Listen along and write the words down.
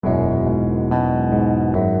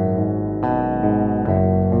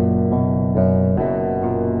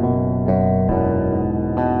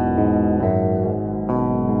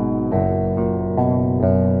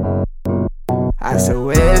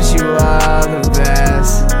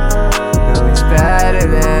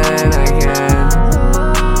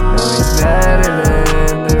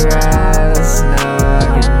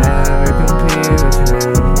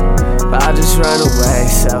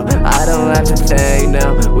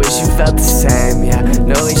wish you felt the same, yeah.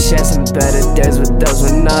 Know we shared some better days, but those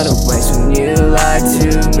were not a waste. When you lied to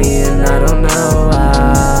me and I don't know why.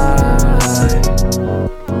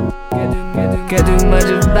 Can't do much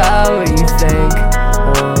about what you think.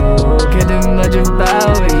 Oh, can't do much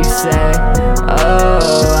about what you say.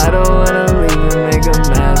 Oh, I don't wanna leave and make a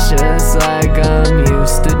mess, just like I'm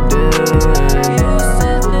used to doing.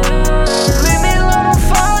 Leave me alone, I'm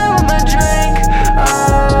fine with my drink.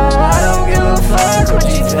 Oh, I don't give a fuck what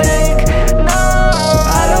you think. No,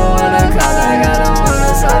 I don't wanna call back, I don't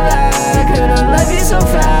wanna stop that. Could've left you so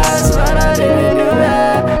fast, but I didn't do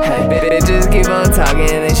that. Hey, bitches keep on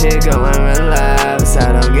talking, they should go and relapse. I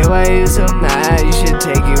don't get why you so mad, you should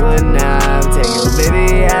take you a nap. Take your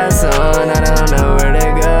baby ass on, I don't know where to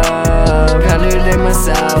go. Contradict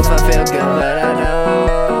myself, I feel good but I don't.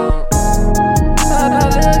 I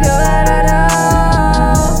feel good but I don't.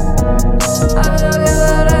 I feel good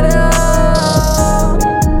but I don't.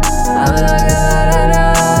 I feel good but I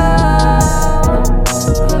don't.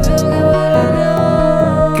 I feel good but I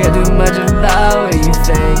don't. Can't do much about what you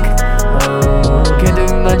think. Oh, can't do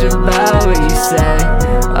much about what you say.